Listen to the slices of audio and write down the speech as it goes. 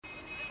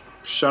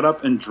Shut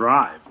Up and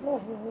Drive.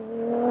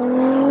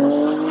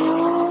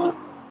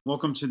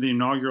 Welcome to the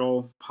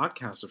inaugural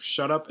podcast of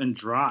Shut Up and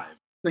Drive.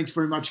 Thanks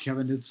very much,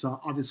 Kevin. It's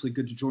obviously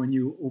good to join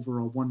you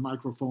over one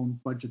microphone,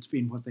 budgets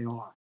being what they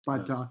are.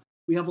 But Yes.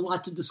 we have a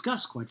lot to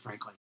discuss, quite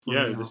frankly.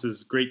 This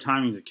is great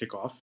timing to kick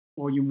off.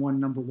 Volume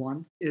 1, Number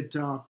 1. It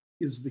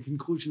is the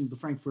conclusion of the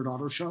Frankfurt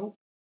Auto Show.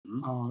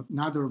 Mm-hmm.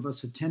 Neither of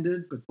us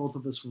attended, but both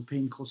of us were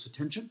paying close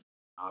attention.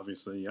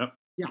 Obviously, yep.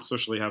 Yeah.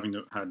 Especially having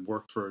had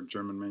worked for a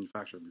German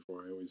manufacturer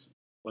before. I always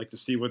like to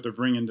see what they're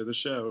bringing to the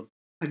show.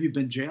 Have you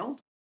been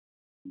jailed?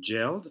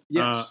 Jailed?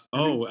 Yes.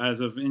 As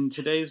of in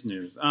today's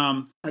news.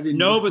 Having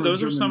No, worked but for a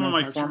those are German some of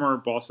my manufacturer? former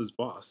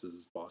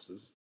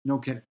bosses. No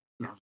kidding.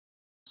 Yeah.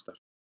 Stuff.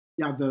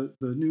 Yeah, the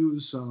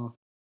news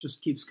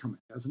just keeps coming,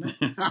 doesn't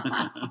it?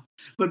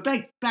 But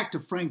back to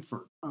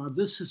Frankfurt.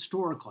 This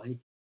historically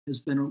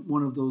has been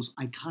one of those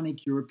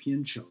iconic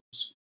European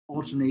shows,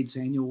 alternates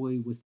annually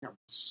with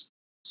Paris.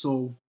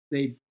 So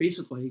they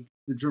basically,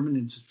 the German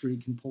industry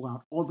can pull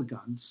out all the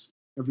guns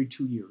every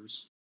 2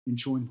 years in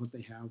showing what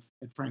they have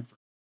at Frankfurt.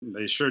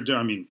 They sure do.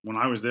 I mean, when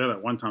I was there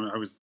that one time,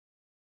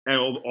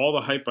 all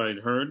the hype I'd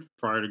heard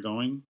prior to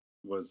going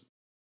was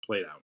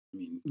played out. I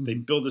mean, they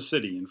build a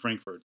city in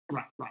Frankfurt.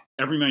 Right.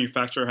 Every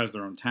manufacturer has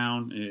their own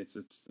town. It's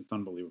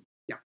unbelievable.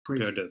 Yeah,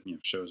 crazy. Compared to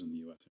shows in the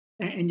U.S.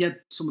 And yet,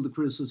 some of the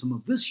criticism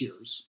of this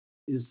year's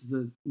is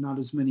that not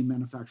as many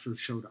manufacturers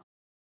showed up,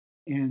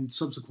 and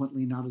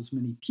subsequently, not as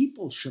many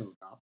people showed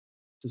up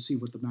to see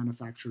what the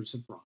manufacturers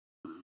had brought.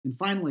 And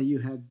finally, you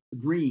had the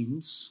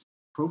Greens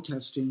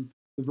protesting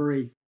the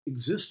very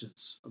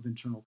existence of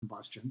internal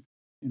combustion,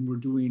 and were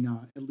doing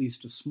at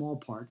least a small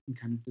part in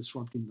kind of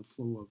disrupting the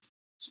flow of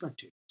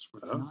spectators, were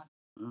they not?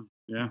 Oh,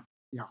 yeah.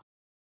 Yeah.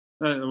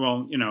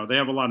 Well, they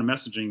have a lot of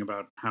messaging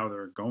about how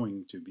they're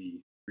going to be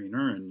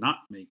greener and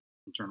not make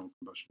internal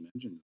combustion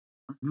engines.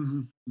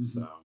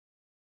 So,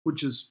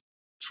 which is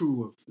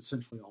true of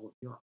essentially all of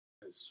Europe,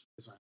 as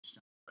I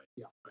understand. Right.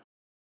 Yeah.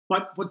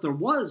 But what there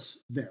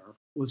was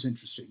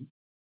interesting,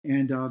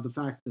 and the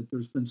fact that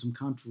there's been some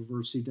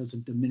controversy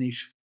doesn't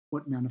diminish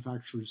what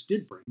manufacturers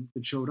did bring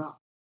that showed up.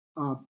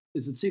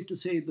 Is it safe to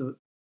say the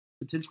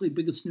potentially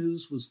biggest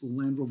news was the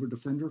Land Rover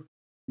Defender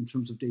in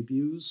terms of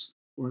debuts,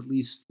 or at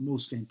least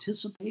most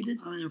anticipated?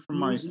 I mean, from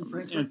my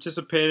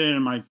anticipated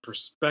and my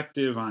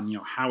perspective on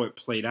how it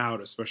played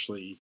out,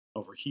 especially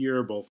over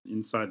here, both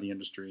inside the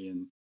industry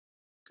and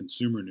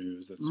consumer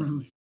news, that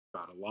certainly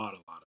got a lot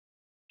of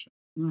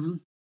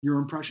attention. Your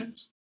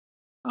impressions?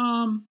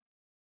 I'm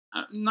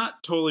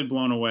not totally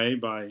blown away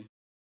by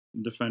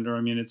Defender.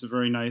 I mean, it's a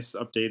very nice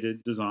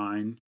updated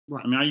design.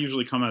 Right. I mean, I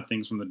usually come at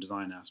things from the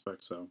design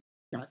aspect, so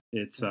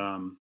it's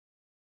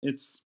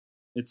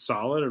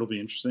solid. It'll be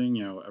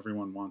interesting.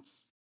 Everyone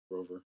wants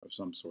Rover of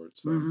some sort,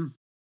 so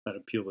that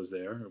appeal is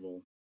there.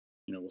 We'll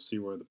see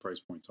where the price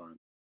points are.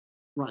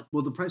 Right.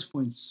 Well, the price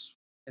points,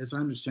 as I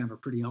understand, are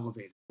pretty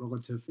elevated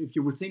relative. If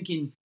you were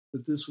thinking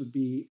that this would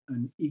be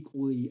an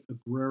equally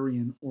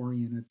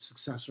agrarian-oriented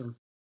successor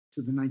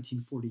to the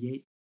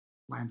 1948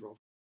 Land Rover,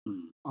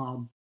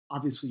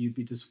 obviously you'd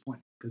be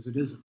disappointed because it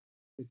isn't.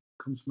 It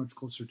comes much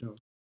closer to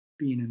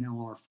being an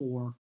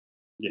LR4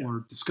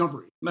 or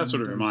Discovery. That's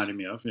what it reminded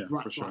me of,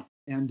 right, for sure.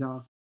 Right.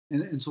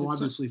 And so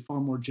obviously far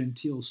more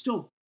genteel,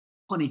 still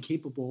plenty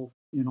capable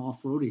in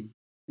off-roading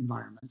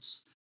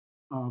environments,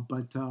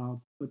 but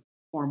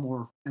far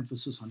more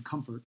emphasis on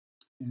comfort.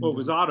 And, what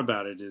was odd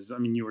about it is, I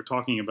mean, you were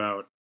talking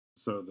about,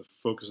 so the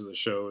focus of the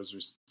show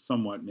is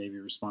somewhat maybe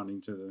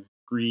responding to the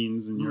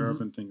Greens in Europe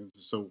and things.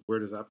 So where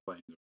does that play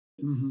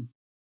into?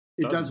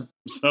 It doesn't.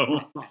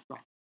 So right.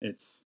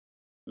 It's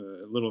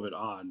a little bit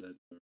odd that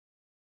they're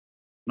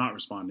not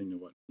responding to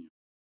what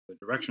the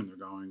direction they're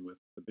going with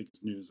the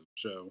biggest news of the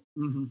show.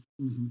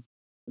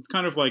 It's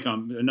kind of like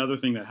another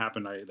thing that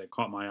happened that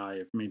caught my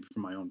eye, maybe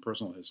from my own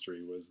personal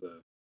history, was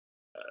the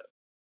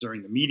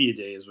during the media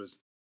days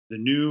was the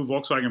new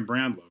Volkswagen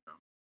brand logo,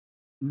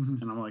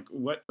 and I'm like,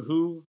 what?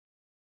 Who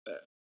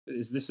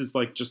is this? Is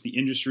like just the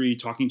industry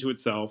talking to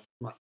itself.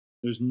 Right.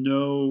 There's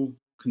no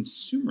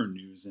consumer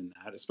news in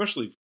that,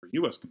 especially for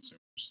U.S.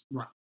 consumers.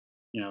 Right.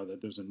 That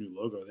there's a new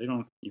logo. They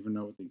don't even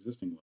know what the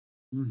existing logo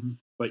is. Mm-hmm.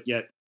 But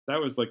yet,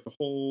 that was like the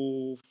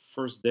whole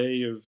first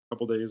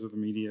couple days of the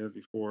media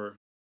before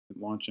the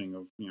launching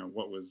of,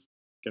 what was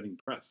getting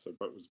press or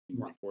what was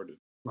being reported.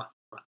 Right.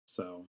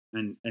 So,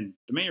 and the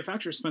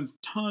manufacturer spends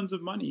tons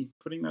of money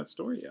putting that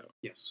story out.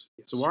 Yes.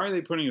 So why are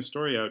they putting a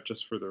story out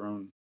just for their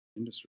own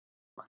industry?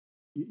 Right.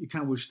 You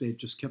kind of wish they had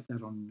just kept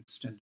that on an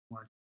extended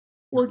warranty.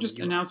 Or just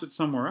announce it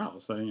somewhere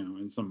else,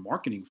 in some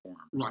marketing form.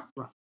 Right.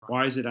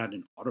 Why is it at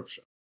an auto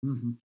show?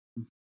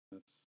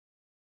 That's,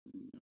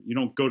 you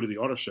don't go to the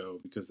auto show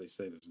because they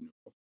say there's a new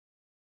book.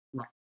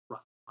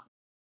 Right.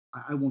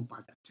 I won't buy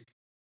that ticket.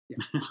 Yeah.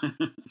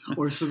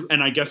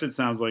 And I guess it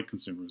sounds like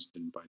consumers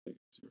didn't buy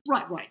tickets.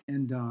 Right.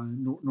 And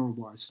nor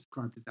will I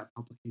subscribe to that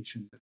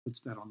publication that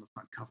puts that on the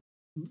front cover.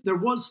 There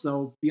was,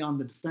 though,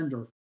 beyond the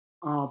Defender,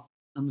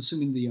 I'm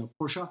assuming the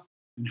Porsche.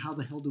 And how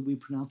the hell do we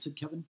pronounce it,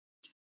 Kevin?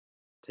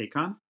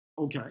 Taycan?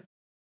 Okay.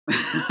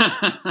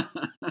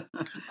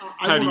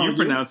 How do you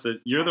pronounce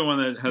it? You're the one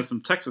that has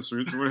some Texas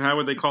roots. How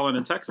would they call it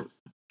in Texas?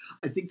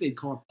 I think they'd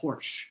call it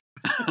Porsche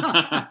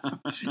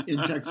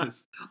in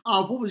Texas.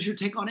 What was your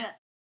take on it?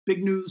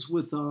 Big news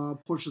with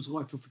Porsche's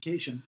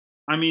electrification.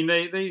 I mean,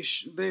 they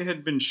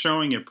had been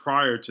showing it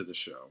prior to the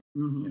show,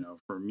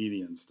 for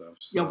media and stuff.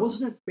 So. Yeah,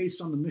 wasn't it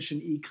based on the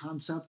Mission E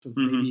concept of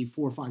maybe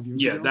 4 or 5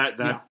 years ago?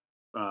 That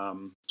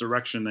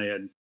direction they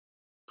had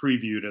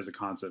previewed as a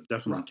concept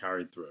definitely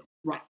carried through.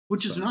 Right,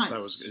 which is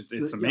nice.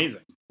 It's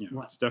amazing.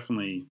 It's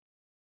definitely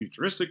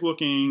futuristic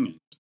looking and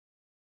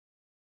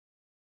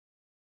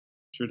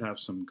should have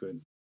some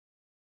good.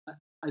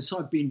 I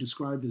saw it being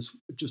described as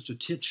just a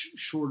titch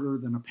shorter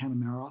than a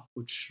Panamera,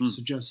 which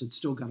suggests it's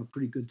still got a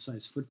pretty good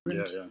size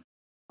footprint.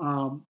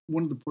 One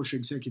of the Porsche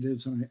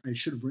executives, and I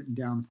should have written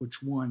down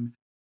which one,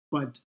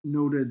 but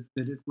noted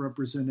that it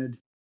represented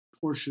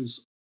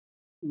Porsche's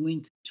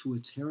link to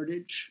its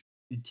heritage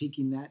and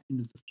taking that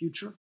into the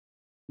future.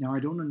 Now, I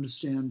don't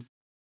understand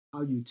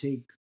how you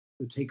take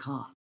the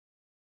Taycan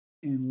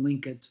and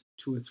link it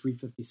to a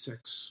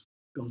 356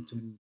 built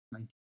in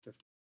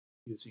 1950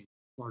 using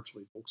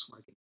largely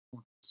Volkswagen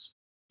components.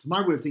 To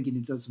my way of thinking,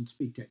 it doesn't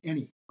speak to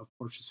any of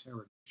Porsche's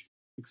heritage,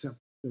 except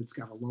that it's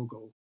got a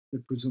logo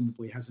that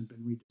presumably hasn't been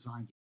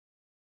redesigned yet.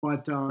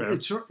 But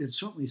it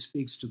certainly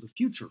speaks to the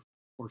future of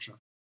Porsche,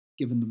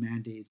 given the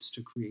mandates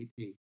to create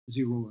a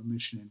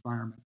zero-emission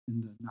environment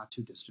in the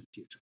not-too-distant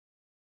future.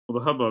 Well,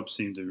 the hubbub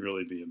seemed to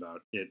really be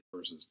about it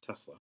versus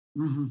Tesla,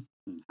 and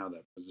how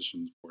that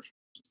positions Porsche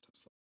versus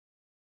Tesla,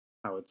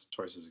 how it's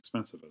twice as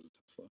expensive as a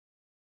Tesla.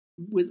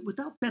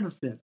 Without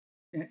benefit,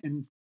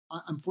 and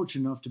I'm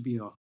fortunate enough to be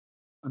an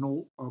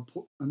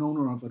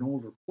owner of an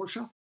older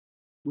Porsche,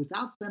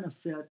 without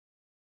benefit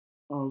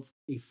of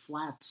a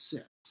flat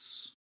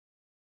six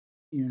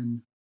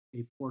in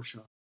a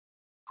Porsche,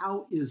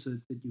 how is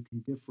it that you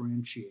can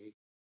differentiate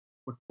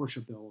what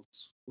Porsche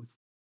builds with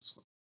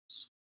Tesla?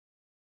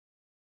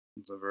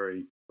 It's a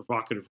very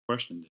provocative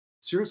question.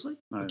 Seriously?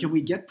 Can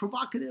we get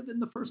provocative in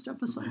the first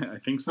episode? I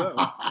think so.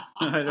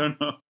 I don't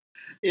know.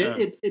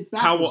 It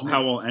baffles me.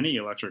 How will any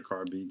electric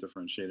car be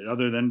differentiated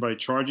other than by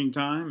charging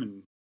time?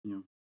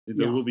 And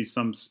there will be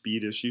some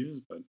speed issues,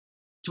 but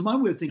to my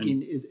way of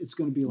thinking, it's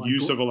going to be like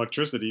use of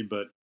electricity,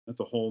 but that's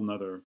a whole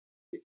nother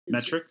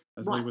metric,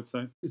 as they would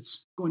say.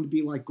 It's going to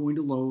be like going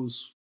to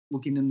Lowe's,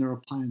 looking in their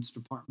appliance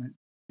department,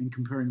 and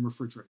comparing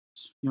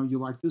refrigerators. You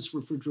like this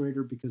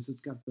refrigerator because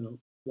it's got the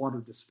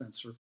water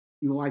dispenser.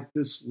 You like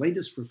this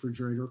latest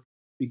refrigerator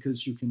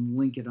because you can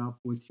link it up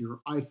with your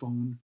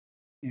iPhone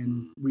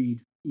and read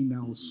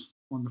emails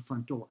on the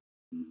front door.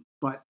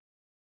 But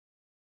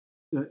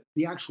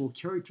the actual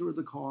character of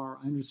the car,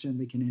 I understand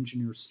they can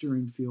engineer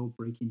steering feel,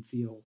 braking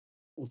feel,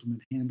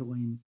 ultimate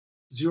handling.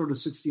 0 to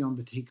 60 on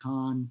the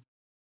Taycan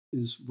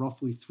is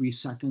roughly 3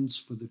 seconds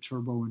for the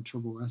Turbo and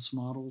Turbo S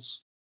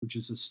models, which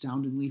is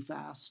astoundingly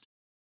fast.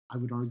 I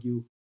would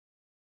argue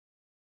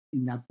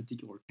in that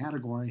particular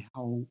category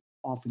how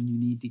often you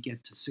need to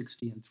get to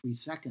 60 in 3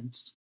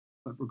 seconds.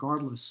 But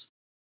regardless,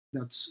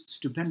 that's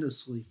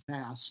stupendously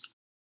fast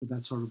for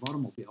that sort of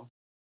automobile.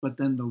 But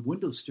then the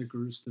window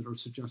stickers that are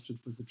suggested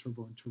for the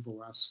Turbo and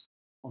Turbo S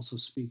also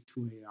speak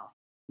to a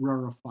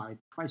rarefied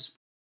price.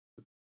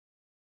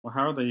 Well,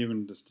 how are they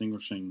even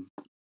distinguishing?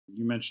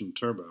 You mentioned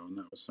turbo, and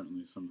that was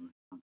certainly some of the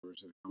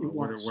controversy.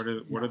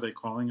 What are they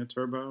calling a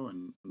turbo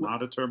and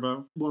not a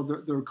turbo? Well,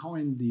 they're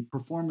calling the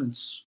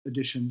performance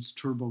editions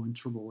Turbo and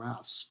Turbo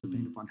S,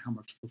 depending upon how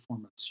much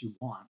performance you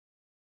want,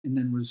 and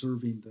then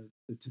reserving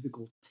the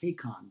typical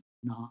Taycan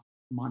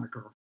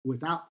moniker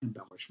without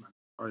embellishment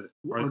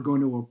are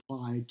going to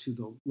apply to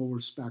the lower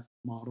spec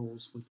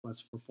models with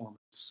less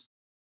performance,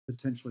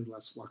 potentially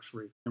less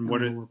luxury, and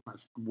lower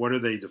price. What are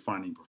they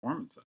defining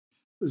performance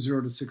as?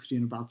 0 to 60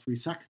 in about 3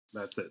 seconds.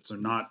 That's it. So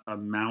not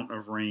amount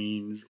of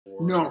range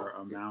or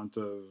amount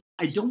of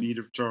speed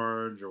of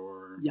charge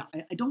or... Yeah,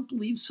 I don't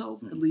believe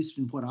so, at least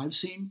in what I've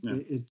seen. Yeah.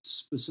 It's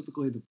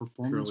specifically the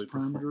performance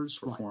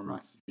parameters.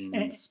 Performance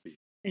being speed.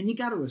 And you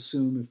got to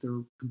assume if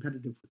they're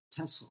competitive with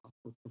Tesla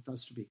or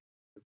profess to be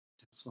competitive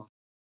with Tesla,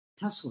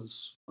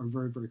 Teslas are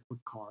very, very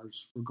quick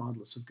cars,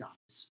 regardless of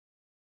guise.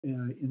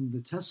 In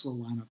the Tesla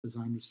lineup, as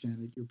I understand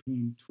it, you're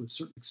paying to a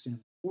certain extent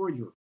for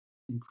your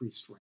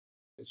increased range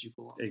as you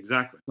go up.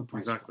 Exactly.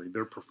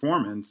 Their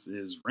performance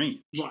is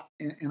range. Right.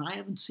 And I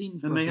haven't seen...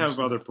 And they have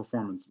other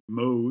performance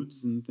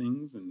modes and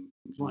things, and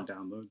you can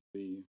download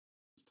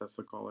does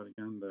Tesla call it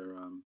again? Their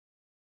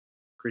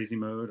crazy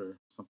mode or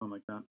something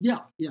like that? Yeah.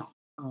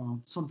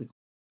 Something.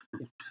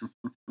 Yeah.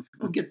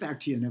 We'll get back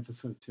to you in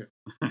episode 2.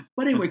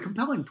 But anyway,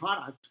 compelling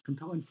product,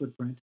 compelling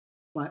footprint,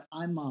 but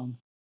I'm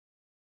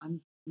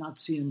not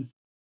seeing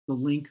the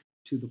link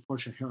to the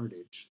Porsche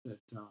heritage that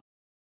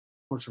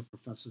Porsche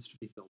professes to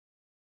be built.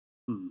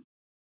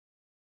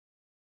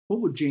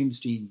 What would James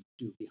Dean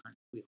do behind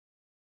the wheel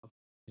of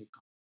a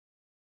Taycan?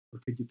 Or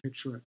could you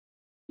picture it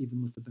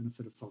even with the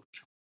benefit of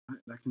Photoshop?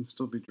 That can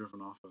still be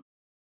driven off of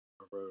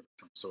a road of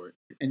some sort.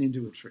 And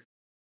into a tree.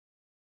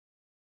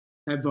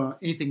 Have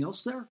anything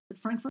else there at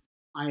Frankfurt?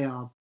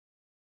 I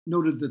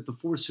noted that the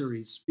 4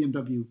 Series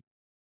BMW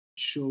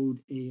showed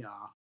a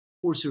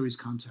 4 Series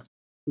concept,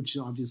 which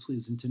obviously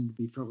is intended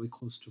to be fairly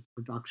close to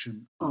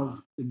production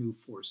of the new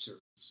 4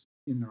 Series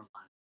in their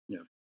line.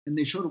 Yeah. And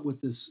they showed it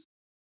with this,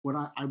 what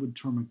I would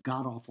term a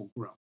god-awful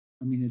grill.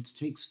 I mean, it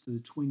takes the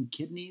twin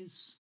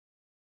kidneys,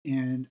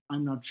 and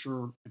I'm not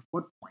sure at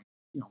what point,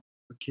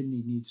 a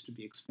kidney needs to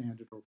be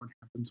expanded or what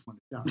happens when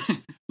it does.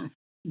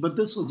 But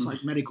this looks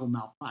like medical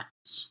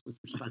malpractice with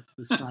respect to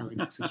the styling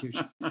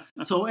execution.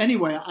 So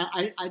anyway,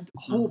 I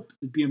hope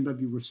that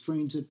BMW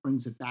restrains it,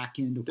 brings it back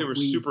into. They were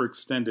super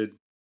extended.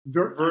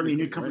 I mean,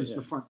 it covers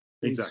the front.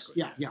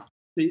 Exactly. Yeah.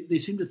 They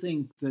seem to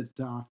think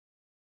that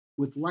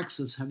with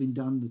Lexus having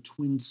done the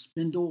twin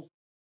spindle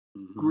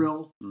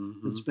grill,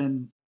 that's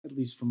been, at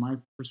least from my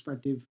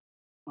perspective,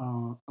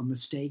 a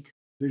mistake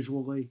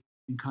visually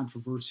and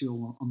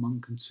controversial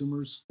among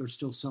consumers. They're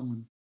still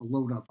selling a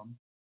load of them,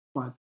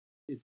 but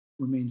it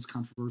remains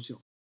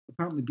controversial.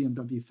 Apparently,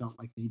 BMW felt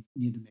like they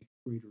needed to make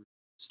a greater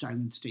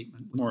styling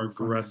statement. More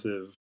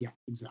aggressive. Yeah,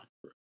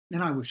 exactly.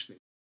 And I wish they,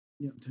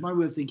 to my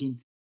way of thinking,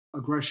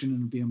 aggression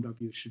in a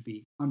BMW should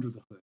be under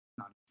the hood,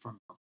 not in front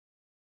of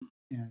it.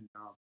 And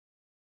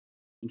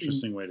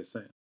interesting way to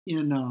say it.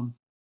 In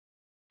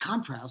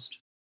contrast,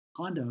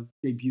 Honda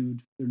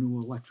debuted their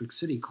new electric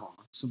city car,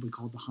 simply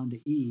called the Honda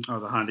E. Oh,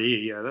 the Honda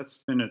E. Yeah,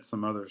 that's been at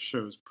some other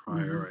shows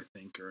prior, I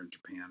think, or in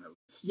Japan at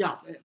least. Yeah,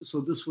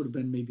 so this would have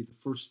been maybe the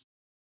first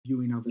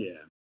viewing of it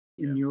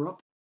in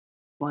Europe,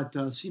 but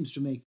seems to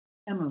make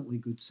eminently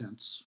good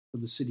sense for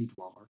the city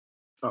dweller.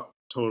 Oh,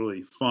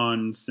 totally.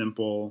 Fun,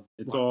 simple.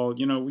 It's all,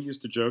 we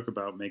used to joke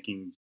about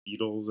making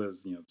Beetles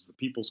as, it's the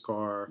people's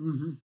car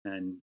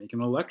and make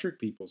an electric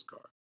people's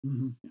car.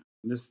 Yeah.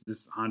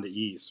 This Honda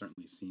E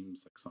certainly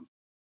seems like something.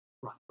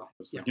 Right.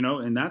 Just like,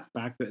 and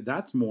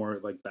that's more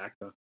like back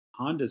to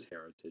Honda's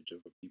heritage of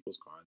a people's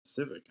car, the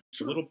Civic.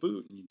 It's a little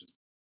boot, and you just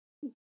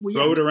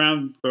throw it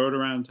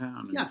around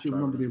town. Yeah, if you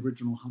remember the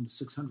original Honda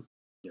 600,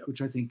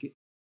 which I think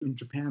in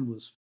Japan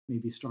was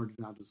maybe started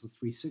out as a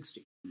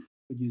 360,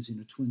 but using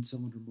a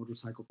twin-cylinder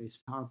motorcycle-based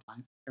power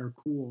plant,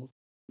 air-cooled,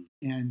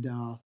 and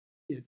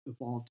it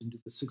evolved into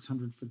the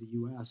 600 for the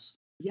U.S.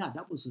 Yeah,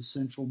 that was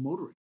essential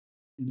motoring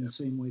in the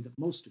same way that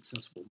most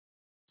accessible.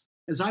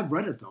 As I've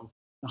read it, though,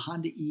 the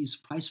Honda E's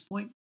price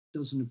point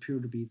doesn't appear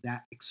to be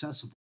that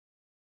accessible,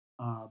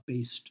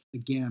 based,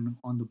 again,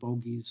 on the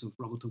bogeys of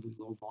relatively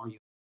low volume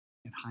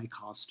and high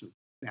cost of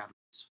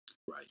batteries.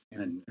 Right.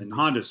 And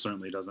Honda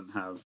certainly doesn't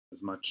have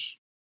as much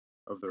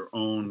of their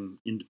own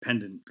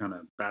independent kind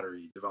of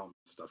battery development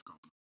stuff going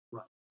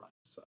on. Right.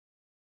 So,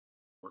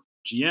 or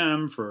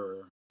GM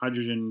for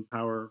hydrogen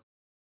power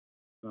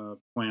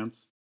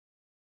plants.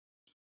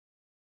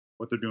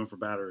 What they're doing for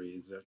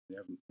batteries, they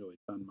haven't really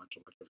done much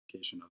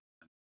electrification other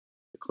than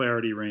the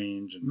clarity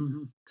range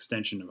and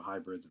extension of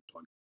hybrids and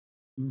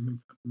plug-ins.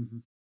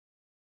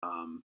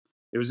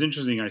 It was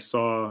interesting. I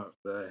saw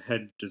the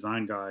head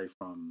design guy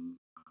from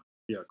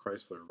Fiat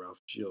Chrysler, Ralph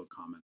Gilles,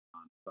 comment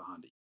on the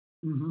Honda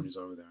when he's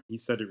over there. He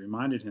said it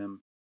reminded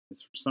him,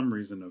 it's for some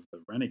reason, of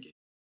the Renegade,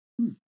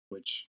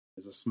 which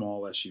is a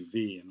small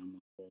SUV. And I'm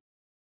like, well,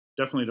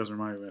 definitely doesn't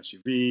remind me of an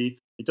SUV.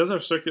 It does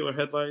have circular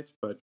headlights,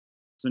 but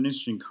it's an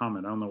interesting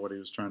comment. I don't know what he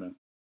was trying to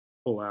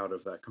pull out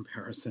of that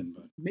comparison,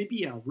 but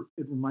maybe it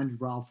reminded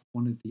Ralph of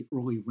one of the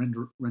early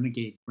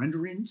Renegade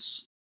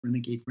renderings. Oh,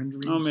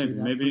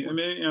 maybe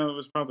it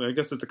was probably. I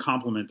guess it's a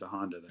compliment to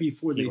Honda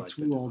before they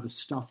threw all the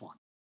stuff on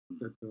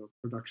that the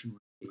production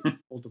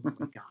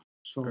ultimately got.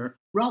 So sure.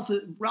 Ralph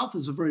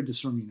is a very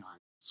discerning eye.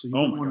 So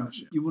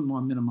you wouldn't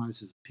want to minimize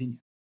his opinion.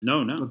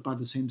 No. But by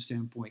the same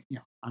standpoint,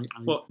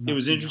 it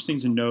was interesting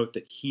to note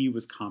that he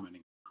was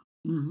commenting.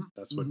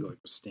 That's what was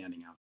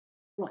standing out.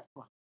 Right.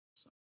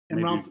 So,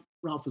 and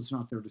Ralph is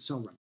not there to sell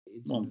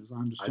Renegades. Well, as I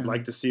understand, I'd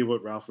like to see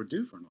what Ralph would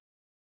do for an.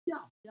 Yeah.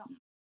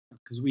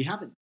 Because we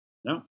haven't.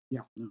 No.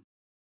 Yeah. No.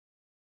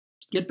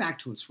 Get back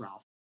to us,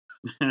 Ralph.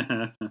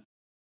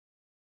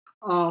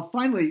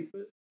 Finally,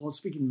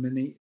 speaking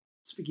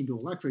to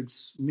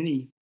electrics,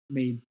 Mini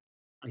made,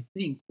 I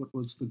think, what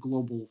was the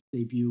global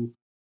debut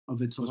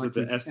of its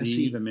electric. Was it the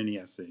SE, the Mini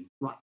SE?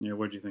 Right. Yeah.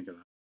 What did you think of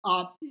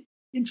that?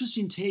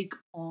 Interesting take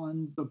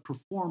on the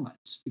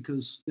performance,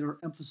 because they're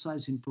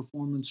emphasizing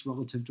performance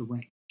relative to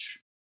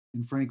range.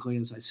 And frankly,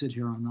 as I sit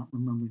here, I'm not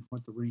remembering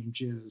what the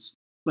range is,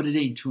 but it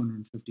ain't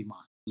 250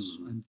 miles.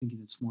 I'm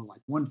thinking it's more like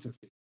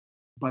 150.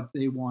 But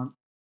they want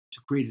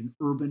to create an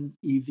urban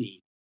EV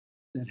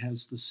that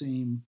has the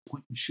same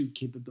point-and-shoot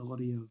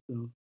capability of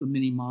the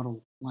Mini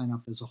model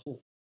lineup as a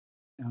whole.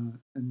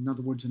 In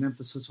other words, an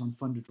emphasis on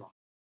fun to drive.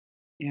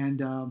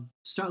 And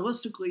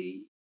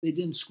stylistically, they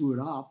didn't screw it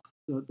up.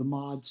 The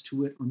mods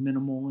to it are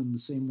minimal in the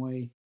same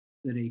way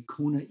that a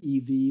Kona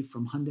EV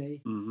from Hyundai,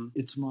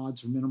 its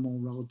mods are minimal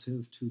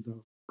relative to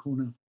the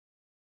Kona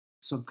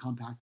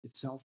subcompact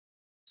itself.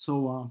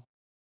 So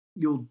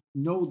you'll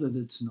know that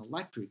it's an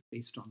electric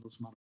based on those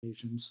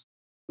modifications,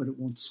 but it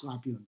won't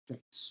slap you in the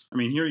face. I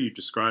mean, here you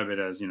describe it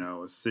as,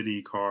 a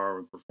city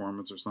car with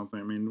performance or something.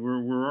 I mean,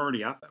 we're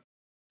already at that.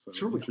 So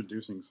sure,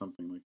 introducing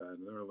something like that,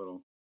 they're a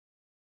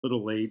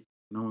little late.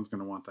 No one's going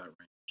to want that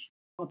range.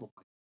 Probably.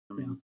 I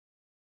mean,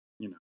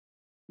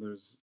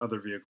 there's other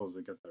vehicles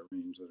that get that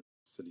range that are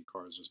city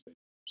cars just based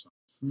on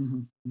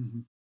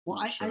size. Well,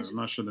 I'm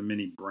not sure the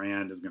Mini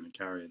brand is going to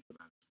carry it to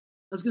that.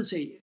 I was going to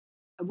say,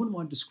 I wouldn't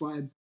want to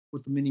describe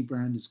what the Mini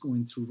brand is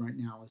going through right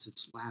now as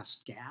its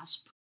last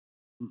gasp,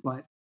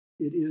 but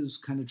it is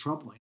kind of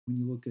troubling when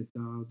you look at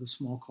the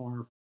small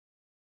car,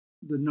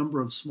 the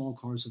number of small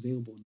cars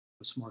available in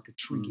the U.S. market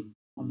shrinking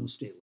almost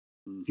daily.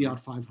 Fiat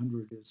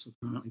 500 is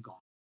apparently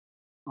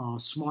gone.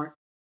 Smart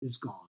is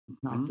gone.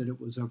 Not that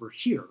it was ever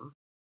here,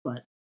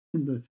 but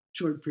in the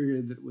short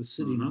period that it was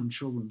sitting on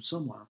showroom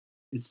somewhere,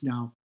 it's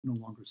now no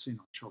longer seen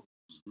on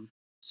showrooms.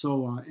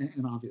 So,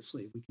 and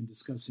obviously, we can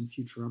discuss in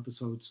future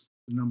episodes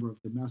the number of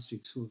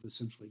domestics who have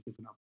essentially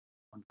given up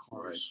on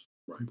cars.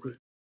 Right.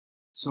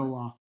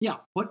 So,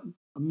 what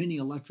a Mini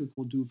Electric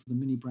will do for the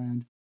Mini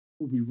brand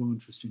will be real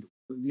interesting.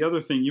 The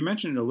other thing, you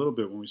mentioned it a little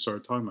bit when we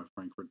started talking about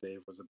Frankfurt, Dave,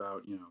 was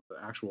about, the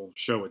actual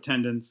show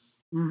attendance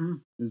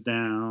is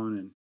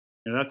down.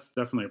 And that's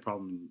definitely a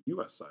problem in the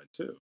U.S. side,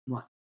 too.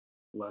 Right.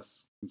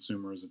 Less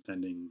consumers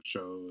attending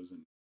shows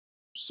and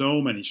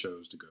so many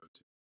shows to go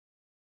to.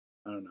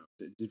 I don't know.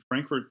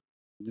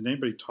 Did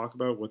anybody talk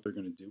about what they're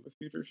going to do with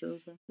future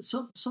shows there?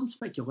 Some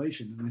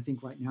speculation, and I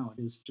think right now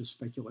it is just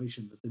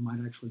speculation that they might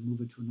actually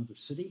move it to another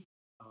city.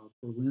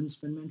 Berlin's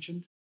been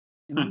mentioned,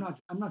 and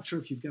I'm not sure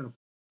if you've got a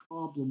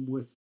problem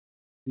with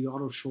the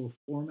auto show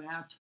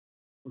format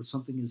or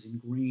something is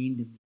ingrained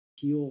in the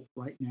appeal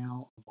right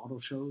now of auto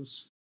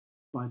shows.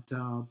 But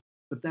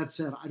that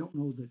said, I don't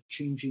know that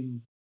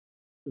changing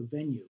the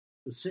venue,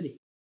 the city,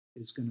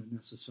 is going to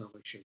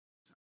necessarily shake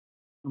things out,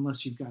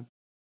 unless you've got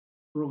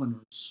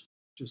Berliners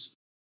just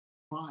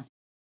crying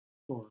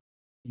for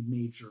a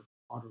major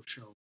auto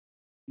show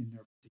in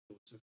their particular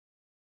city.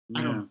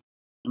 I don't know.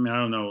 I mean, I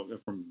don't know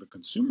if from the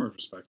consumer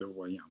perspective.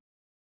 Well,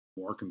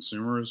 more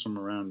consumers from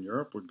around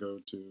Europe would go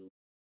to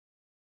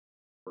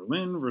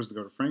Berlin versus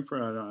go to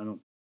Frankfurt. I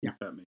don't think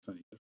that makes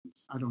any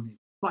difference. I don't either.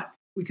 But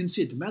we can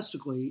see it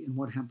domestically in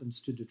what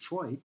happens to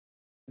Detroit,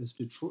 as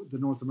Detroit, the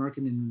North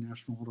American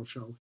International Auto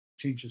Show,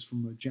 changes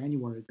from a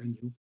January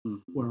venue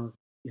where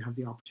you have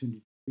the opportunity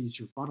to freeze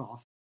your butt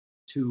off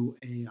to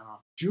a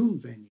June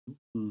venue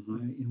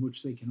in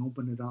which they can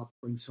open it up,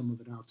 bring some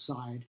of it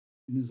outside,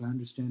 and as I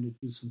understand it,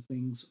 do some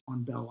things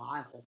on Belle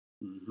Isle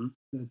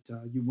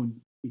that you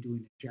wouldn't be doing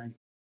in January.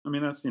 I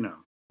mean, that's,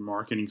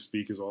 marketing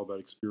speak is all about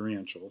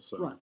experiential.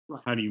 So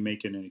how do you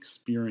make it an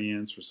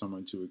experience for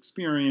someone to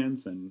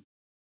experience and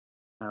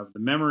have the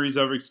memories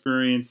of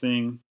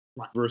experiencing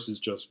versus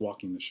just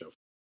walking the show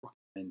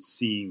and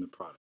seeing the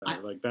product?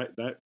 Like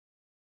that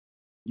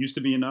used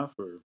to be enough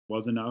or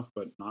was enough,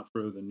 but not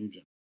for the new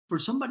gen. For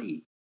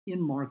somebody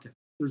in market,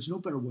 there's no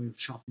better way of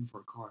shopping for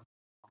a car.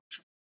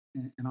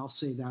 And I'll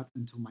say that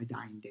until my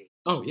dying day.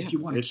 Oh yeah, if you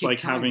want it's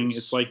like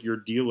it's like your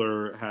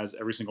dealer has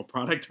every single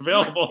product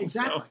available.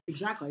 Right,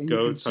 exactly. And go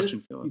you can touch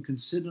and feel it. You can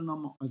sit in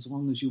them as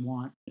long as you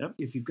want. Yep.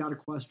 If you've got a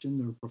question,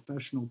 there are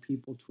professional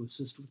people to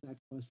assist with that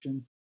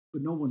question.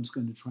 But no one's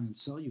going to try and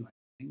sell you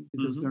anything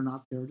because they're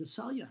not there to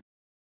sell you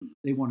anything.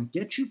 They want to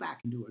get you back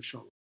into a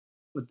show,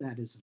 but that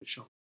isn't a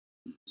show.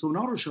 So an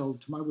auto show,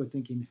 to my way of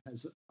thinking,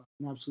 has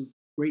an absolute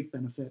great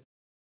benefit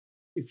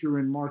if you're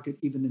in market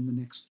even in the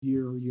next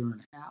year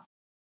and a half.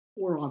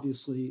 Or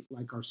obviously,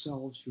 like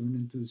ourselves, you're an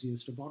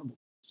enthusiast of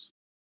automobiles.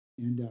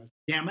 And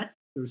damn it,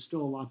 there's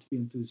still a lot to be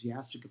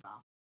enthusiastic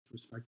about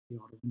with respect to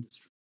the auto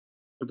industry.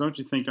 But don't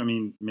you think,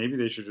 maybe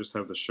they should just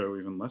have the show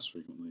even less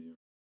frequently?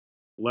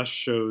 Less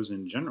shows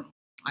in general.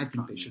 I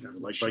think they should have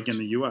like in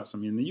the U.S.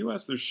 In the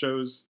U.S., there's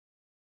shows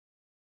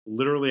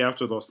literally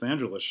after the Los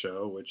Angeles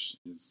show, which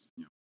is,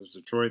 there's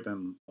Detroit,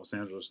 then Los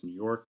Angeles, New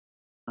York,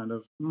 kind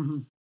of.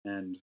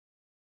 And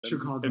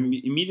Chicago.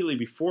 Immediately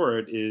before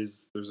it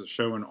there's a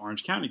show in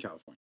Orange County,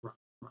 California.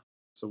 Right.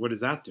 So what is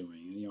that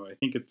doing? And, I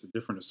think it's a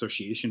different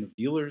association of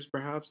dealers,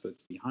 perhaps,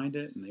 that's behind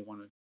it, and they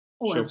want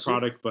to show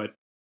product, but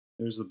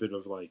there's a bit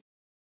of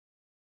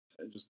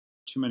just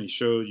too many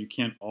shows. You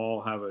can't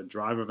all have a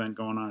drive event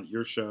going on at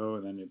your show,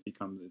 and then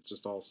it's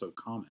just all so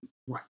common.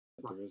 Right.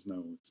 There is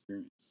no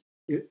experience.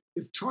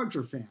 If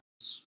Charger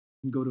fans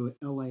can go to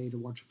L.A. to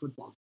watch a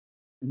football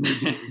game, and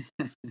they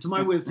do, to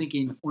my way of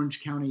thinking,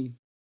 Orange County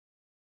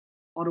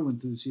auto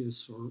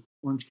enthusiasts or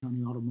Orange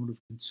County automotive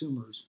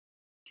consumers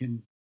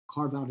can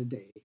carve out a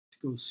day to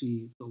go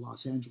see the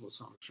Los Angeles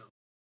Auto Show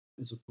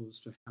as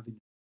opposed to having an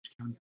Orange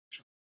County Auto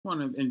Show.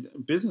 Well, and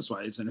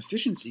business-wise, it's an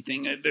efficiency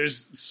thing.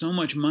 There's so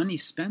much money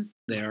spent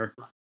there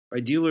by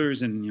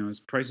dealers, and as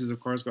prices of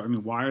cars go.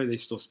 Why are they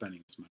still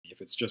spending this money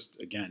if it's just,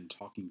 again,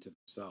 talking to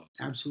themselves?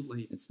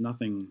 Absolutely. It's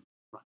nothing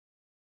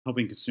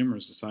helping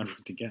consumers decide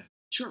what to get.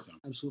 Sure,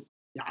 absolutely.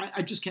 Yeah,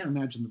 I just can't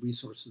imagine the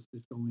resources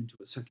that go into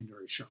a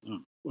secondary show,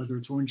 whether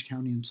it's Orange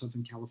County in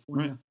Southern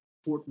California,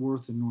 Fort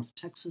Worth in North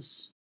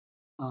Texas,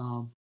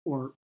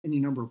 or any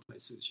number of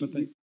places.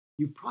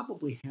 You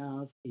probably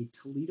have a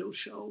Toledo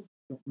show.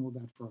 Don't know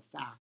that for a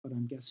fact, but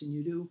I'm guessing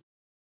you do.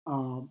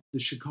 The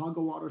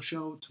Chicago Auto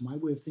Show, to my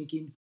way of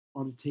thinking,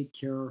 ought to take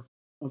care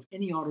of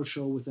any auto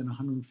show within a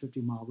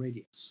 150-mile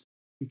radius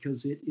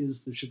because it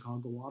is the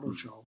Chicago Auto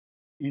Show.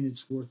 and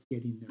it's worth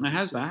getting there.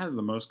 That has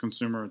the most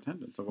consumer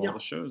attendance of all the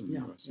shows in the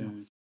U.S.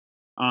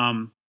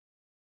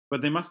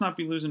 But they must not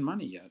be losing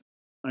money yet.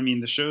 I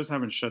mean, the shows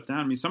haven't shut down.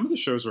 I mean, some of the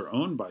shows are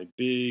owned by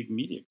big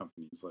media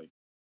companies, like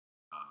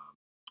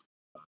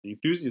the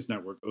Enthusiast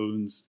Network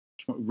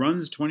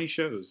runs 20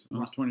 shows,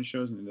 owns 20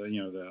 shows, and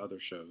the other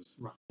shows,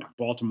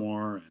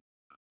 Baltimore and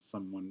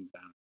someone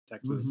down in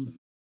Texas,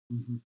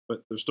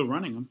 but they're still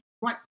running them.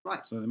 Right.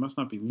 So they must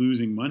not be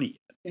losing money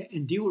yet.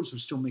 And dealers are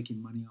still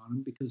making money on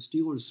them because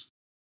dealers,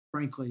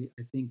 frankly,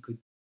 I think could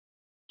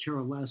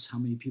care less how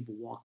many people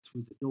walk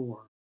through the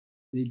door.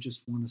 They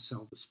just want to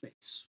sell the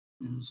space.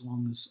 And as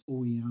long as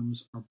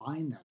OEMs are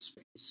buying that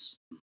space,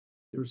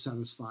 they're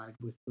satisfied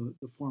with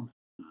the format.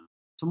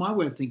 So my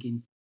way of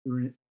thinking, there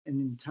are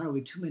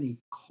entirely too many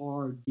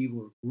car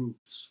dealer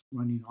groups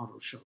running auto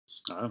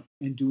shows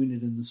and doing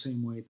it in the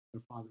same way that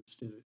their fathers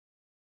did it.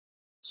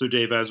 So,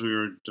 Dave, as we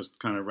were just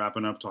kind of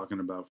wrapping up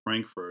talking about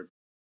Frankfurt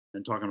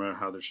and talking about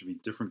how there should be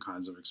different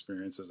kinds of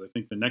experiences, I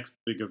think the next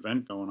big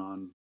event going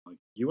on, like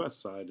U.S.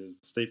 side, is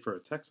the State Fair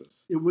of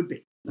Texas. It would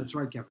be. That's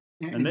right, Kevin.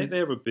 And they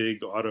have a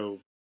big auto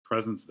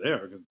presence there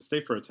because the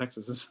State Fair of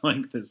Texas is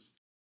like this.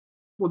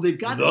 Well, they've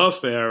got the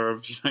fair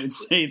of the United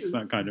States,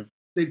 that kind of.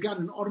 They've got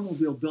an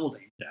automobile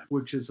building,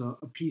 which is a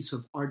piece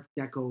of Art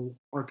Deco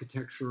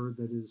architecture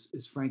that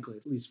is frankly,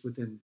 at least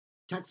within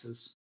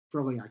Texas,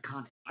 fairly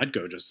iconic. I'd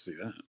go just to see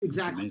that.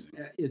 Exactly. It's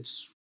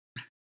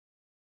amazing.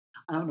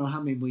 I don't know how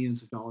many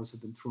millions of dollars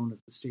have been thrown at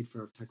the State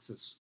Fair of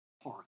Texas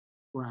park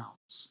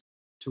grounds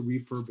to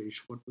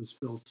refurbish what was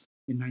built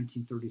in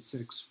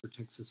 1936 for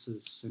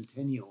Texas's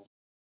centennial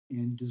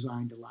and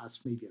designed to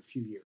last maybe a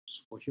few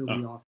years. Well,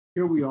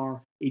 here we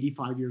are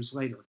 85 years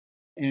later,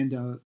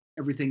 and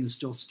everything is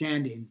still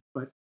standing,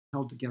 but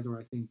held together,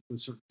 I think, to a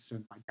certain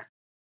extent by Deco.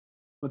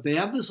 But they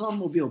have this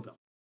automobile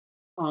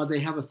built. They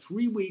have a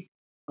 3-week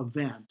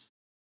event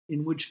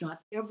in which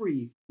not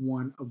every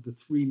one of the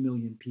 3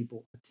 million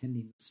people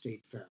attending the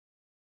State Fair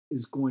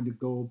is going to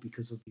go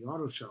because of the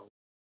auto show,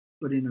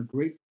 but in a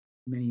great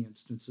many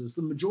instances,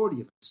 the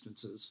majority of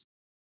instances,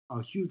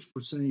 a huge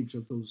percentage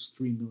of those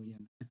 3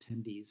 million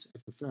attendees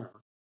at the fair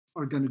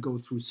are going to go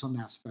through some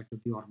aspect of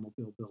the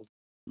automobile building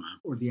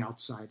or the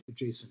outside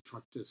adjacent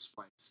truck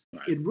displays.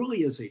 Right. It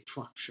really is a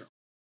truck show.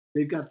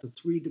 They've got the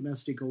 3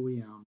 domestic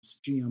OEMs,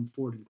 GM,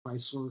 Ford, and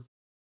Chrysler,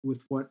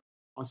 with what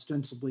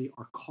ostensibly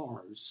are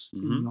cars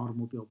in the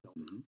automobile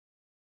building.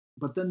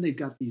 But then they've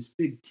got these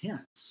big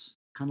tents,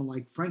 kind of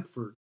like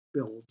Frankfurt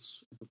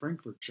builds at the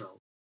Frankfurt show,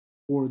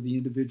 for the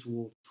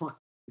individual truck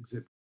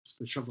exhibitors,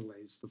 the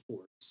Chevrolets, the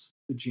Fords,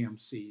 the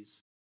GMCs,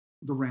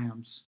 the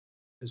Rams,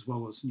 as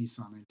well as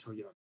Nissan and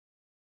Toyota.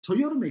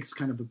 Toyota makes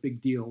kind of a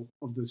big deal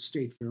of the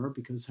State Fair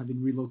because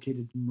having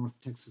relocated to North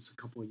Texas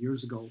a couple of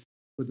years ago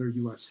for their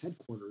U.S.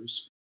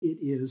 headquarters, it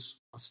is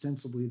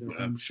ostensibly their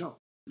home show.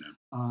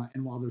 Yeah.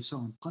 And while they're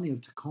selling plenty of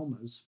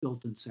Tacomas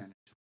built in San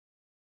Antonio,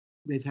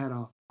 they've had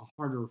a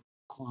harder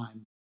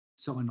climb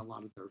selling a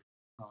lot of their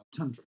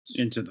Tundras.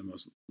 Into the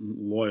most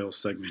loyal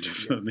segment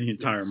of the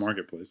entire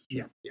marketplace.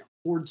 Sure. Yeah.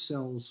 Ford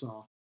sells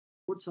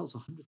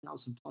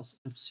 100,000 plus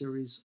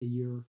F-Series a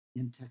year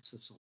in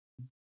Texas.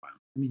 Wow.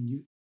 I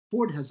mean,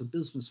 Ford has a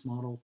business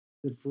model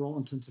that, for all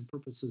intents and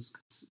purposes,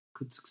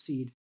 could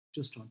succeed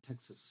just on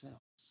Texas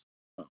sales.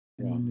 Oh,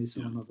 and then they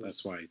sell on others.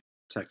 That's why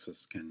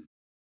Texas can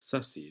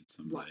succeed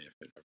someday if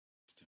it ever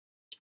gets to.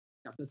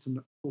 Yeah, that's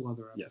a whole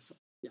other episode.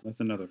 Yes,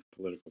 that's another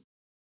political.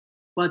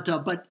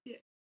 But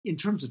in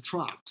terms of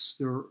trucks,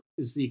 there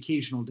is the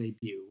occasional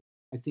debut.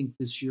 I think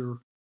this year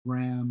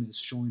Ram is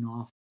showing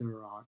off their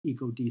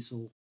Eco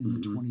Diesel in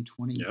the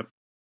 2020. Yep.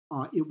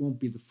 It won't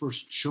be the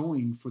first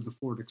showing for the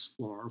Ford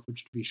Explorer,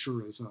 which to be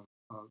sure is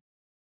a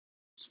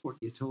sport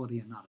utility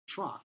and not a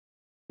truck,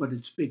 but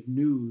it's big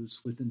news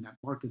within that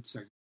market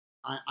segment.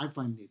 I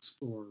find the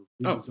Explorer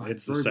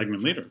it's the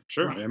segment leader.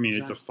 Sure. Right, I mean,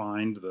 exactly. It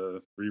defined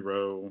the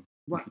 3-row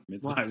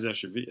mid-size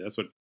SUV. That's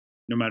what,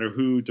 no matter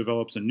who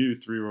develops a new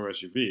 3-row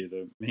SUV,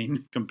 the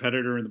main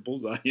competitor in the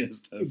bullseye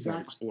is the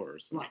Explorer.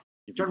 So right.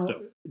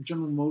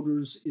 General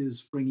Motors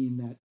is bringing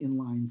that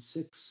inline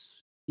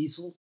 6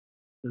 diesel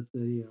that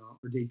they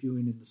are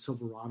debuting in the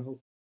Silverado.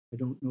 I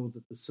don't know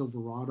that the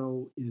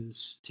Silverado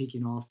is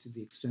taking off to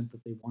the extent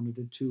that they wanted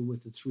it to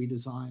with its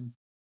redesign,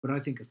 but I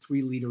think a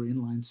 3-liter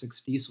inline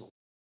 6 diesel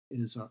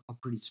is a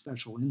pretty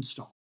special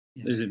install.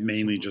 Is it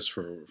mainly just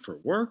for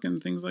work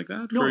and things like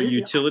that? For a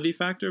utility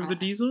factor of the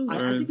diesel?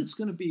 I think it's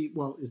going to be,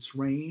 its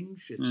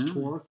range, its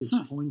torque, its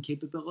pulling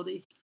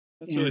capability.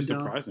 That's really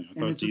surprising. I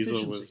thought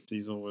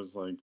diesel was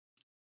like...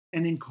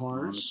 And in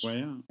cars, on its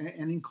way out.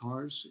 And in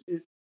cars,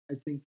 it I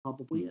think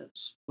probably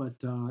is. But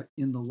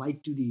in the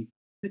light-duty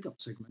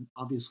pickup segment,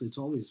 obviously it's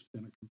always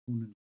been a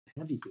component of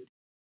the heavy-duty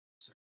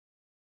segment.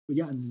 But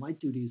yeah, in light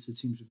duties, it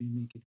seems to be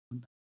making a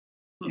comeback.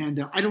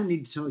 And I don't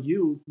need to tell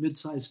you,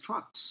 mid-sized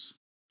trucks.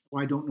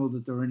 Well, I don't know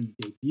that there are any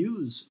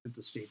debuts at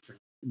the State Fair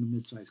in the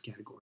mid-size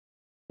category.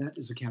 That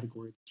is a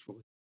category that's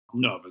really...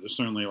 No, but there's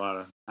certainly a lot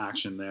of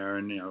action there,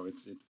 and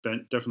it's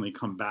definitely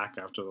come back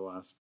after the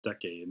last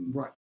decade. And,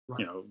 right.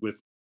 with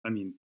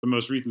the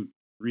most recent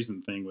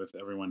recent thing with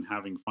everyone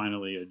having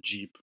finally a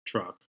Jeep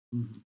truck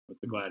with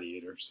the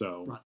Gladiator.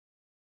 So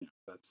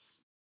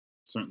that's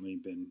certainly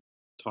been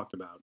talked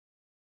about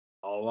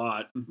a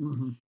lot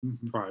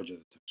prior to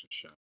the Texas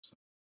show. So.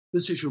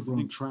 This issue of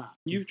Rome Track.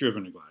 You've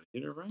driven a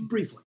Gladiator, right?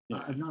 Briefly.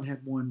 Yeah. I've not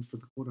had one for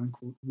the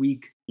quote-unquote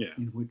week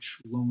in which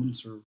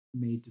loans are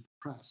made to the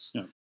press.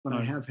 Yeah. But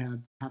I have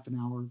had half an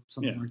hour,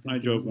 something like that. I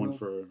drove one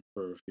for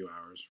a few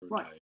hours for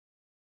a day.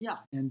 Yeah,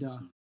 and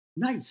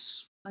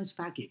nice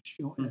package.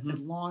 At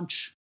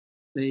launch,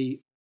 a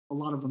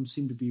lot of them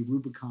seem to be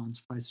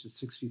Rubicons priced at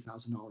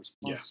 $60,000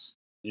 plus.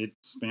 Yeah. It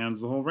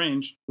spans the whole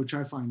range, which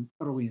I find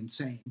utterly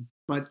insane.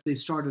 But they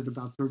start at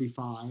about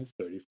 35.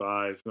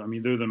 35. I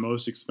mean, they're the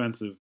most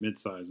expensive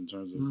midsize in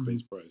terms of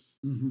base price.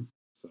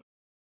 So,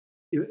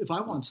 if I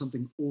want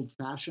something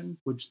old-fashioned,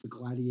 which the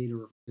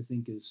Gladiator I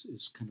think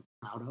is kind of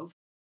proud of,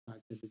 the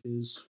fact that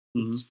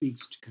it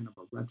speaks to kind of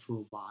a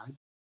retro vibe.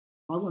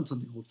 If I want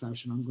something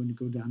old-fashioned, I'm going to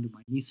go down to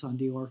my Nissan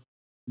dealer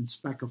and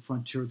spec a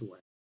Frontier the way,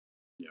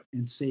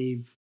 and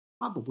save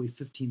probably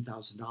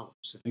 $15,000.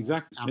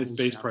 Exactly. Its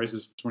base price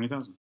is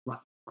 $20,000. Right.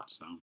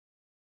 So,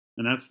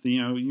 and that's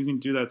you can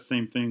do that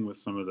same thing with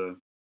some of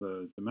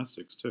the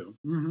domestics too.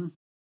 You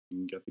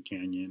can get the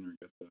Canyon or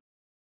get the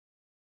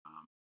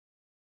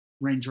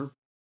Ranger,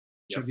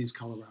 Chevy's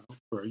Colorado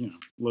for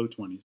low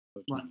 20s.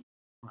 Right.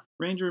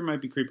 Ranger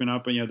might be creeping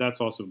up, but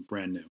that's also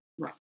brand new.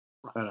 Right.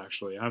 That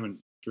actually, I haven't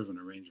driven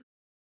a Ranger.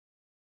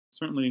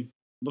 Certainly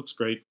looks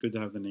great. Good to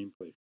have the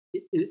nameplate.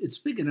 It's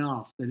big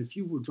enough that if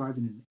you were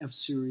driving an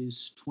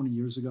F-Series 20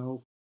 years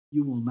ago,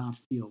 you will not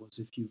feel as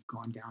if you've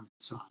gone down in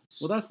size.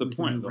 Well, that's the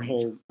point.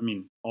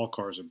 All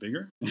cars are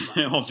bigger.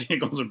 All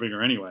vehicles are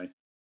bigger anyway.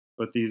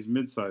 But these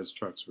mid-size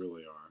trucks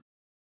really are.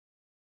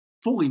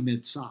 Fully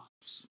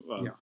mid-size.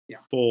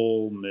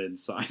 Full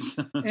mid-size.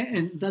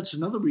 and that's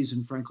another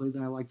reason, frankly,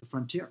 that I like the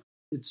Frontier.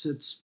 It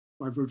sits,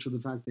 by virtue of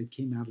the fact that it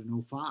came out in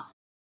 2005,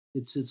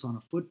 it sits on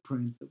a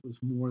footprint that was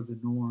more the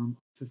norm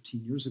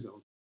 15 years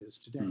ago than it is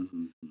today.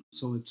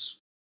 So it's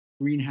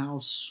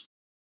greenhouse,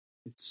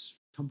 it's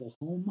tumble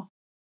home,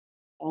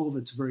 all of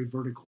it's very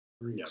vertical,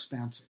 very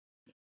expansive.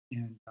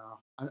 And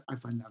I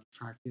find that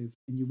attractive,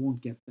 and you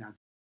won't get that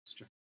this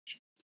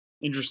generation.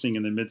 Interesting,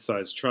 in the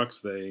mid-sized trucks,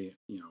 they,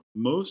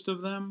 most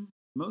of them,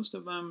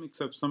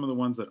 except some of the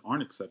ones that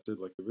aren't accepted,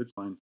 like the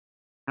Ridgeline,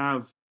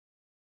 have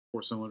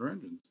 4-cylinder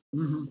engines.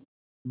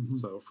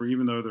 So for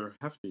even though they're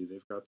hefty,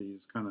 they've got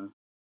these kind of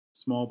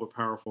small but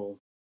powerful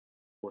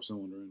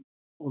 4-cylinder engines.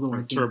 Although I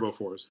think, turbo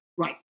 4s.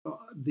 Right.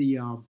 The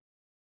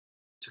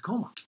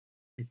Tacoma,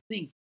 I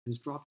think, has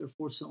dropped their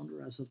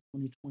 4-cylinder as of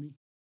 2020.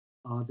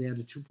 They had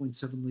a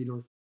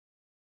 2.7-liter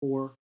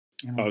 4.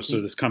 And so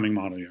this coming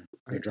model year,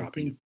 they're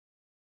dropping it.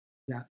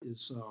 That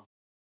is...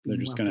 they're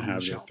just going to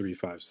have the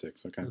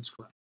 3.56. Okay. That's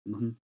correct.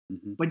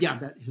 But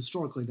that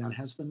historically, that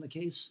has been the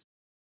case.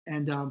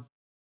 And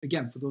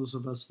again, for those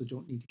of us that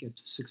don't need to get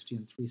to 60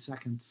 in 3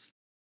 seconds,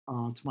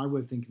 to my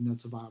way of thinking,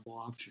 that's a viable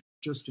option,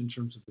 just in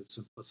terms of its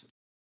simplicity.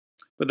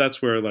 But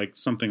that's where,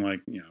 something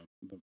like,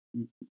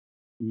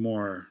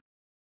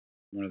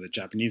 one of the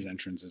Japanese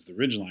entrants is the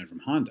Ridgeline from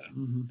Honda.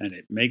 And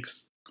it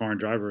makes Car and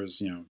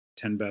Driver's,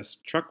 10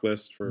 best truck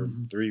list for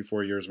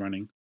 3-4 years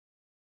running.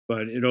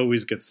 But it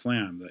always gets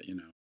slammed that,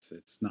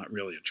 it's not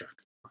really a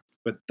truck.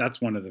 But that's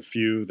one of the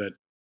few that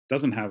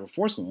doesn't have a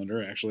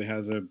 4-cylinder, actually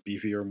has a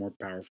beefier, more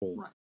powerful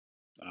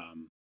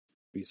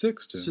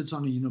V6 sits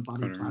on a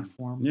unibody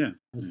platform.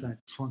 Has that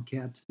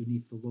trunkette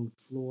beneath the load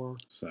floor.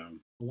 So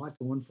a lot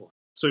going for it.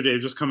 So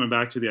Dave, just coming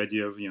back to the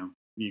idea of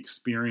the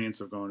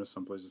experience of going to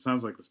someplace, it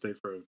sounds like the state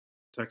fair of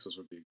Texas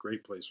would be a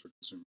great place for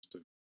consumers to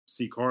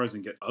see cars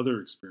and get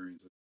other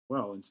experiences as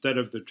well, instead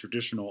of the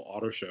traditional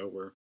auto show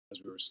where, as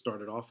we were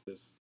started off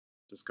this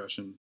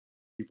discussion,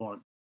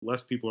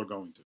 less people are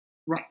going to.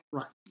 Right.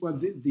 Well,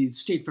 the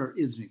state fair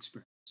is an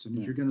experience, and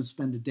if you're going to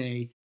spend a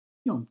day,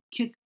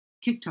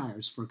 kick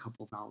tires for a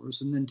couple of hours,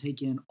 and then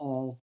take in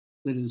all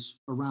that is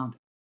around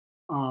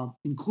it,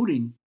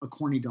 including a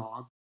corny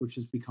dog, which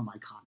has become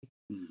iconic.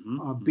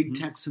 Big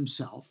Tex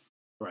himself,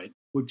 right?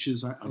 Which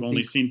is I've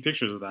only seen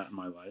pictures of that in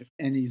my life,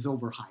 and he's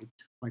overhyped.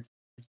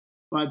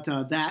 But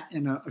that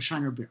and a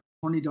Shiner beer,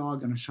 corny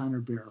dog and a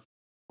Shiner beer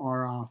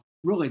are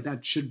really,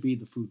 that should be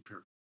the food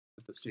pyramid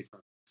at the state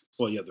fair.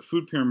 Well, the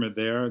food pyramid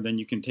there. Then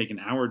you can take an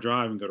hour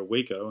drive and go to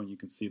Waco, and you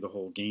can see the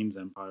whole Gaines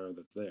Empire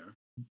that's there.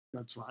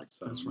 That's right.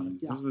 So, that's right.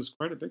 There's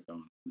quite a bit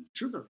going on.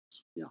 Sure there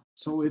is. Yeah.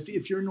 So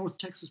if you're in North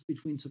Texas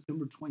between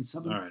September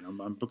 27th... All right,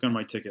 I'm booking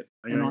my ticket.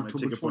 And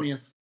October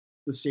 20th,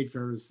 the state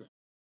fair is there.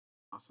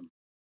 Awesome.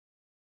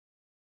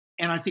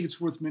 And I think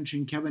it's worth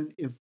mentioning, Kevin,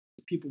 if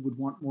people would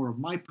want more of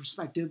my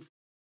perspective,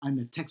 I'm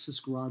at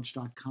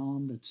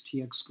texasgarage.com. That's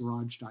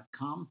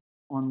txgarage.com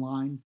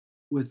online,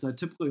 with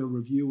typically a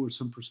review or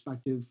some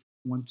perspective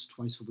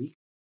twice a week.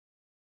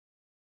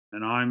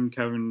 And I'm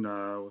Kevin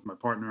with my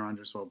partner,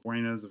 Andres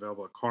Valbuenas,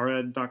 available at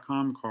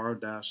cared.com,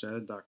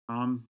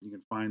 car-ed.com. You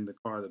can find the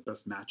car that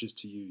best matches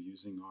to you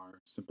using our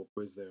simple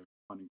quiz there,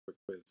 fun and quick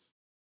quiz.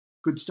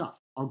 Good stuff.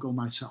 I'll go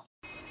myself.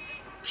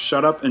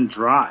 Shut up and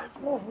drive.